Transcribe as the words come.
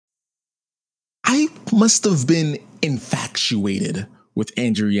I must have been infatuated with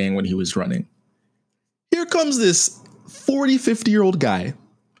Andrew Yang when he was running. Here comes this 40, 50-year-old guy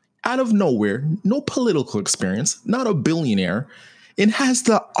out of nowhere, no political experience, not a billionaire, and has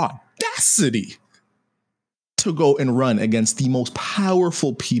the audacity to go and run against the most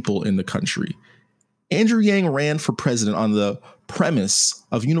powerful people in the country. Andrew Yang ran for president on the premise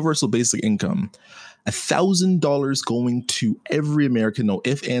of universal basic income, $1,000 going to every American, no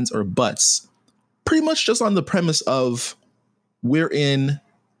ifs, ands, or buts, pretty much just on the premise of we're in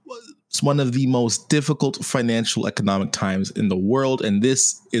one of the most difficult financial economic times in the world, and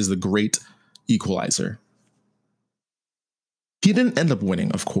this is the great equalizer. He didn't end up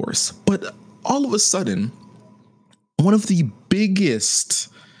winning, of course, but all of a sudden, one of the biggest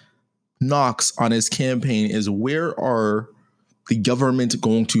knocks on his campaign is, where are the government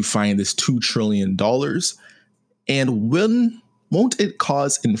going to find this $2 trillion? And when won't it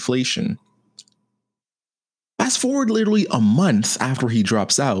cause inflation? Fast forward literally a month after he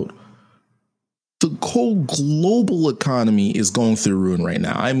drops out, the whole global economy is going through ruin right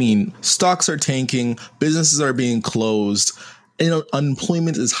now. I mean, stocks are tanking, businesses are being closed, and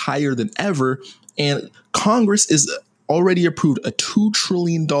unemployment is higher than ever. And Congress is already approved a $2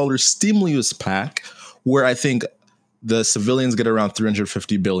 trillion stimulus pack, where I think the civilians get around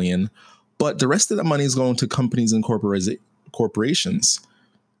 $350 billion, but the rest of the money is going to companies and corporations.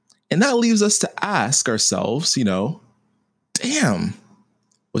 And that leaves us to ask ourselves, damn,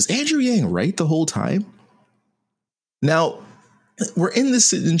 was Andrew Yang right the whole time? Now, we're in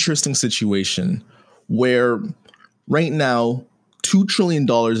this interesting situation where right now, $2 trillion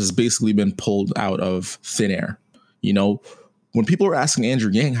has basically been pulled out of thin air. When people are asking Andrew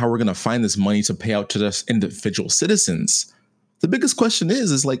Yang how we're going to find this money to pay out to us individual citizens, the biggest question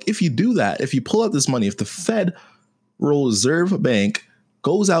is like, if you do that, if you pull out this money, if the Federal Reserve Bank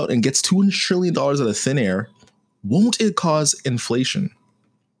goes out and gets $200 trillion out of thin air, won't it cause inflation?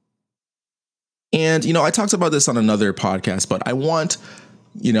 And, I talked about this on another podcast, but I want,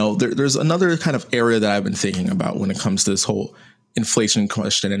 there's another kind of area that I've been thinking about when it comes to this whole inflation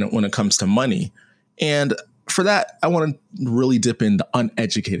question and when it comes to money. And for that, I want to really dip in the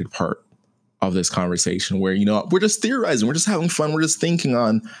uneducated part of this conversation where, we're just theorizing, we're just having fun, we're just thinking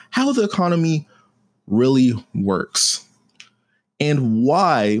on how the economy really works. And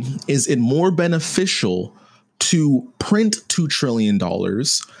why is it more beneficial to print $2 trillion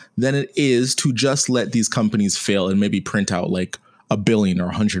than it is to just let these companies fail and maybe print out like $1 billion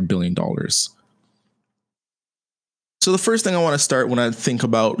or $100 billion? So the first thing I want to start when I think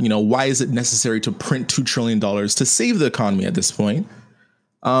about, why is it necessary to print $2 trillion to save the economy at this point?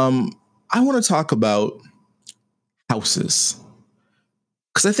 I want to talk about houses,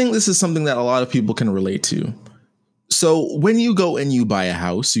 because I think this is something that a lot of people can relate to. So when you go and you buy a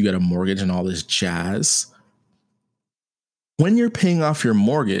house, you get a mortgage and all this jazz. When you're paying off your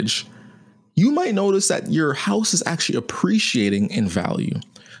mortgage, you might notice that your house is actually appreciating in value.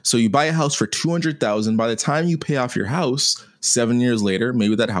 So you buy a house for $200,000. By the time you pay off your house, 7 years later,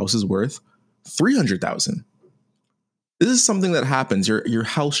 maybe that house is worth $300,000. This is something that happens. Your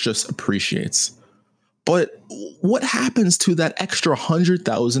house just appreciates. But what happens to that extra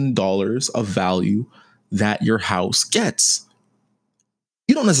 $100,000 of value that your house gets?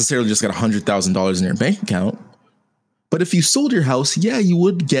 You don't necessarily just get $100,000 in your bank account. But if you sold your house, you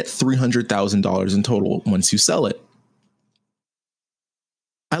would get $300,000 in total once you sell it.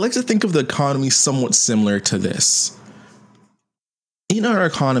 I like to think of the economy somewhat similar to this. In our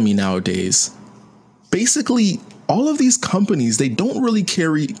economy nowadays, basically all of these companies, they don't really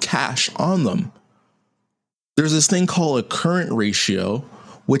carry cash on them. There's this thing called a current ratio,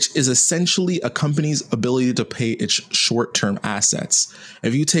 which is essentially a company's ability to pay its short-term assets.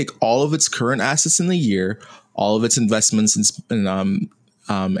 If you take all of its current assets in the year, all of its investments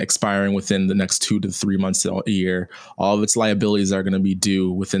expiring within the next 2 to 3 months a year, all of its liabilities are going to be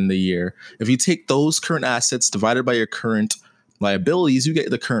due within the year. If you take those current assets divided by your current liabilities, you get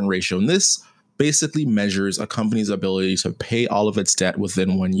the current ratio. And this basically measures a company's ability to pay all of its debt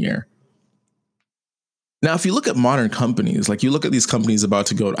within 1 year. Now, if you look at modern companies, like you look at these companies about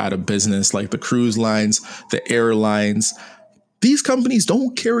to go out of business, like the cruise lines, the airlines, these companies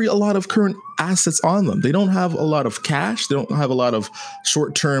don't carry a lot of current assets on them. They don't have a lot of cash. They don't have a lot of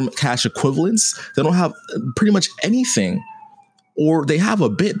short-term cash equivalents. They don't have pretty much anything, or they have a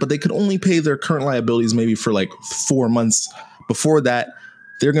bit, but they can only pay their current liabilities maybe for like 4 months. Before that,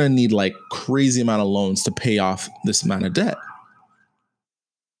 they're going to need like crazy amount of loans to pay off this amount of debt.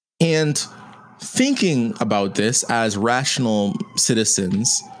 And thinking about this as rational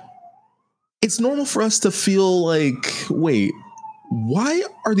citizens, it's normal for us to feel like, wait, why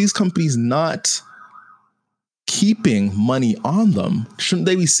are these companies not keeping money on them? Shouldn't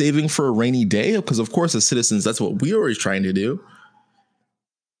they be saving for a rainy day? Because of course, as citizens, that's what we're always trying to do.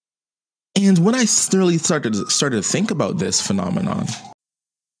 And when I really started to think about this phenomenon,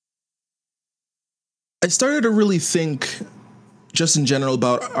 I started to really think just in general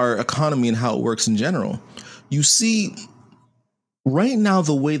about our economy and how it works in general. You see, right now,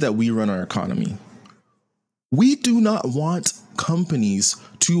 the way that we run our economy, we do not want companies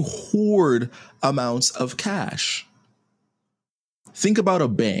to hoard amounts of cash. Think about a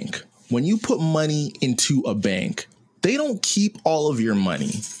bank. When you put money into a bank, they don't keep all of your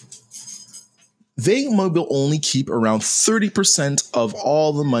money. They will only keep around 30% of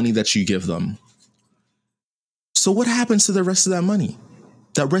all the money that you give them. So what happens to the rest of that money?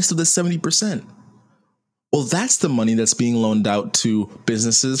 That rest of the 70%? Well, that's the money that's being loaned out to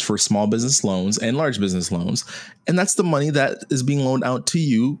businesses for small business loans and large business loans. And that's the money that is being loaned out to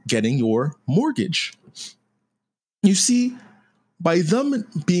you getting your mortgage. You see, by them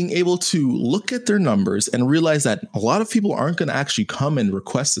being able to look at their numbers and realize that a lot of people aren't going to actually come and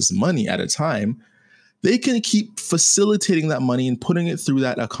request this money at a time, they can keep facilitating that money and putting it through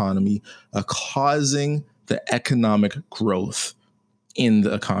that economy, causing the economic growth in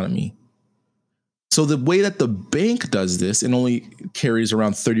the economy. So the way that the bank does this, it only carries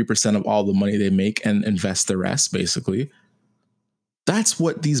around 30% of all the money they make and invest the rest, basically. That's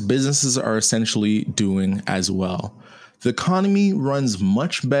what these businesses are essentially doing as well. The economy runs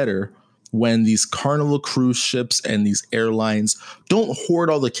much better when these Carnival cruise ships and these airlines don't hoard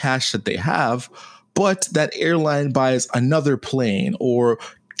all the cash that they have, but that airline buys another plane or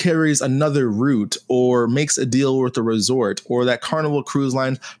carries another route or makes a deal with a resort, or that Carnival Cruise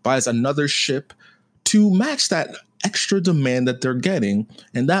Line buys another ship to match that extra demand that they're getting.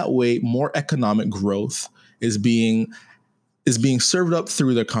 And that way, more economic growth is being served up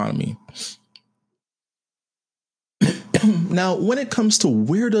through the economy. Now, when it comes to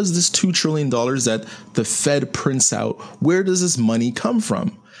where does this $2 trillion that the Fed prints out, where does this money come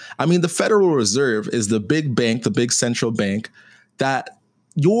from? I mean, the Federal Reserve is the big bank, the big central bank that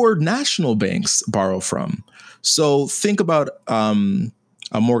your national banks borrow from. So think about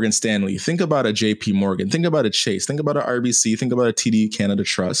a Morgan Stanley, think about a JP Morgan, think about a Chase, think about a RBC, think about a TD Canada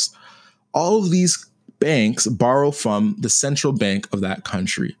Trust. All of these banks borrow from the central bank of that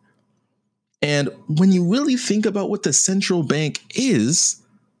country. And when you really think about what the central bank is,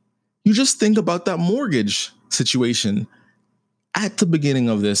 you just think about that mortgage situation at the beginning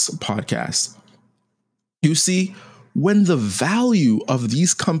of this podcast. You see, when the value of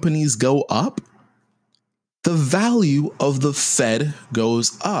these companies go up, the value of the Fed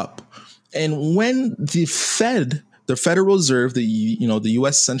goes up. And when the Fed, the Federal Reserve, the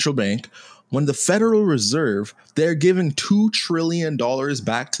US Central Bank, when the Federal Reserve, they're giving $2 trillion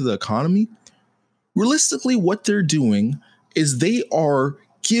back to the economy, realistically, what they're doing is they are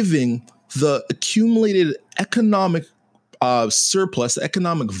giving the accumulated economic surplus,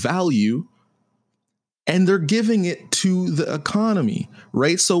 economic value, and they're giving it to the economy,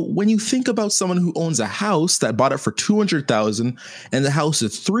 right? So when you think about someone who owns a house that bought it for $200,000 and the house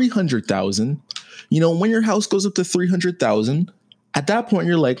is $300,000, when your house goes up to $300,000, at that point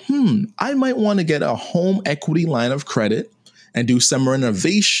you're like, I might want to get a home equity line of credit and do some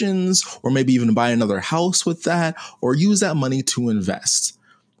renovations, or maybe even buy another house with that, or use that money to invest.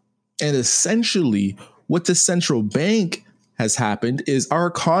 And essentially, what the central bank has happened is our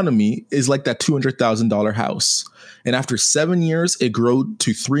economy is like that $200,000 house. And after 7 years, it grew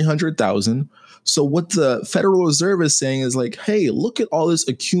to $300,000. So what the Federal Reserve is saying is like, hey, look at all this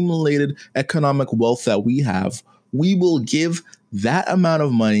accumulated economic wealth that we have. We will give that amount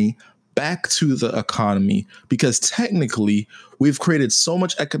of money back to the economy, because technically we've created so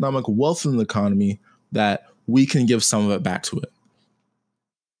much economic wealth in the economy that we can give some of it back to it.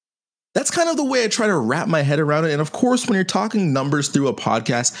 That's kind of the way I try to wrap my head around it. And of course, when you're talking numbers through a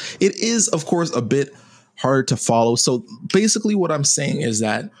podcast, it is, of course, a bit hard to follow. So basically what I'm saying is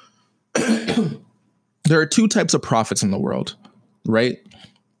that there are two types of profits in the world, right?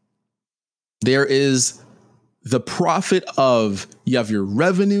 There is the profit of you have your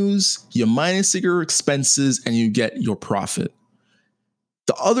revenues, you minus your expenses, and you get your profit.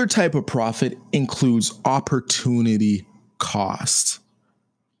 The other type of profit includes opportunity cost.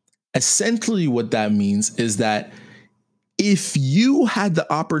 Essentially, what that means is that if you had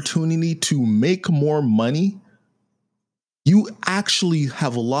the opportunity to make more money, you actually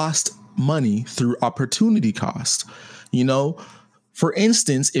have lost money through opportunity cost. For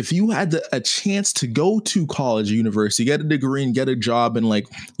instance, if you had a chance to go to college, university, get a degree and get a job in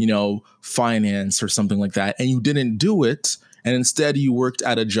finance or something like that, and you didn't do it, and instead you worked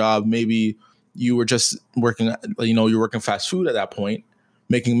at a job, maybe you were just working, you're working fast food at that point,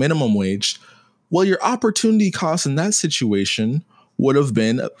 making minimum wage. Well, your opportunity cost in that situation would have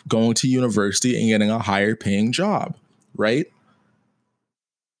been going to university and getting a higher paying job, right?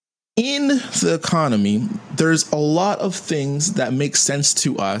 In the economy, there's a lot of things that make sense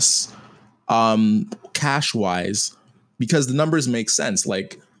to us, cash wise, because the numbers make sense.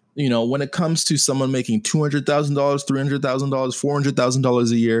 Like, when it comes to someone making $200,000, $300,000,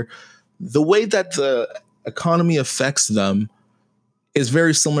 $400,000 a year, the way that the economy affects them is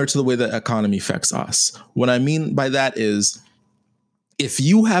very similar to the way the economy affects us. What I mean by that is, if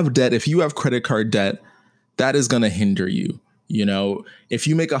you have debt, if you have credit card debt, that is going to hinder you. If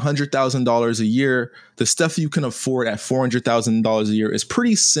you make $100,000 a year, the stuff you can afford at $400,000 a year is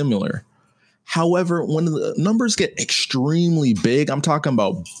pretty similar. However, when the numbers get extremely big, I'm talking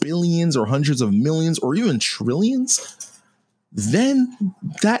about billions or hundreds of millions or even trillions, then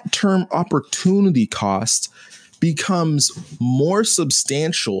that term opportunity cost becomes more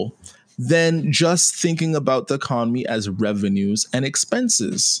substantial than just thinking about the economy as revenues and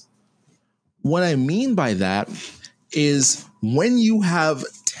expenses. What I mean by that is, when you have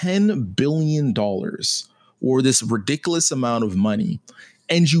 $10 billion or this ridiculous amount of money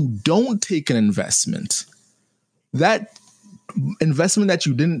and you don't take an investment, that investment that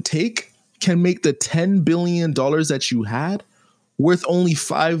you didn't take can make the $10 billion that you had worth only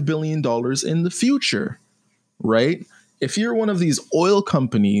 $5 billion in the future, right? If you're one of these oil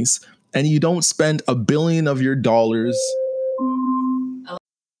companies and you don't spend $1 billion of your dollars,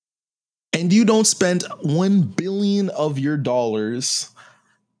 and you don't spend $1 billion of your dollars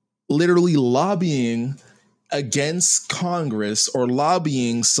literally lobbying against Congress or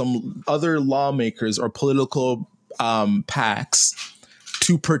lobbying some other lawmakers or political PACs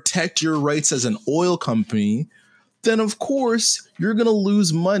to protect your rights as an oil company, then of course you're going to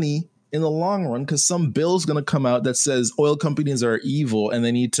lose money in the long run, because some bill is going to come out that says oil companies are evil and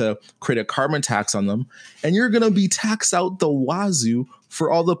they need to create a carbon tax on them. And you're going to be taxed out the wazoo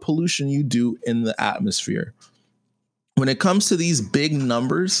for all the pollution you do in the atmosphere. When it comes to these big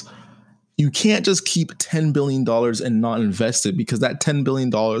numbers, you can't just keep $10 billion and not invest it, because that $10 billion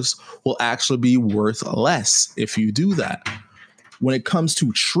will actually be worth less if you do that. When it comes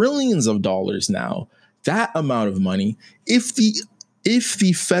to trillions of dollars now, that amount of money, if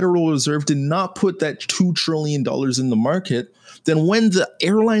the Federal Reserve did not put that $2 trillion in the market, then when the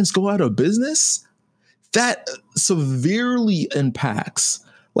airlines go out of business, that severely impacts.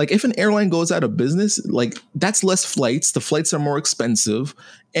 Like, if an airline goes out of business, like, that's less flights. The flights are more expensive.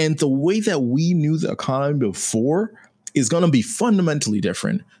 And the way that we knew the economy before is going to be fundamentally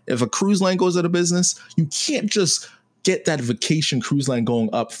different. If a cruise line goes out of business, you can't just get that vacation cruise line going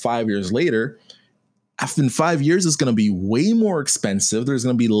up 5 years later. After 5 years, it's going to be way more expensive. There's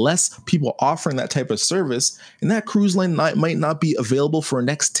going to be less people offering that type of service. And that cruise line might not be available for the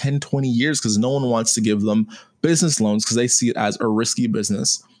next 10, 20 years, because no one wants to give them business loans, because they see it as a risky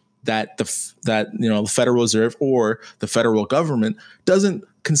business that the Federal Reserve or the federal government doesn't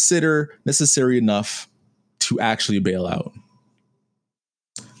consider necessary enough to actually bail out.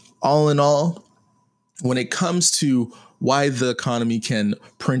 All in all, when it comes to why the economy can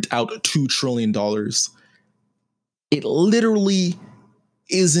print out $2 trillion, it literally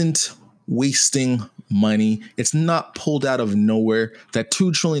isn't wasting money. It's not pulled out of nowhere. That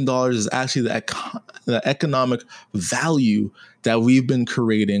 $2 trillion is actually the economic value that we've been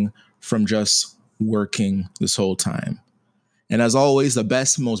creating from just working this whole time. And as always, the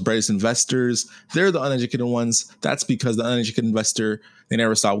best, most brightest investors, they're the uneducated ones. That's because the uneducated investor, they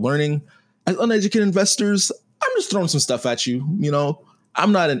never stop learning. As uneducated investors, I'm just throwing some stuff at you.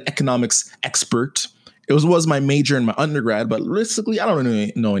 I'm not an economics expert. It was my major in my undergrad, but realistically, I don't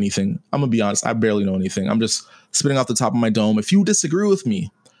really know anything. I'm going to be honest. I barely know anything. I'm just spitting off the top of my dome. If you disagree with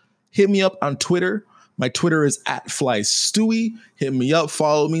me, hit me up on Twitter. My Twitter is @FlyStewie. Hit me up,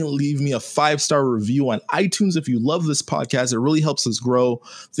 follow me, leave me a 5-star review on iTunes if you love this podcast. It really helps us grow.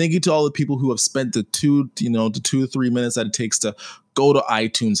 Thank you to all the people who have spent the 2 to 3 minutes that it takes to go to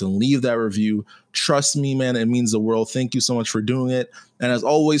iTunes and leave that review. Trust me, man, it means the world. Thank you so much for doing it. And as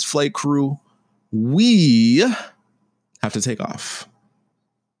always, flight crew, we have to take off.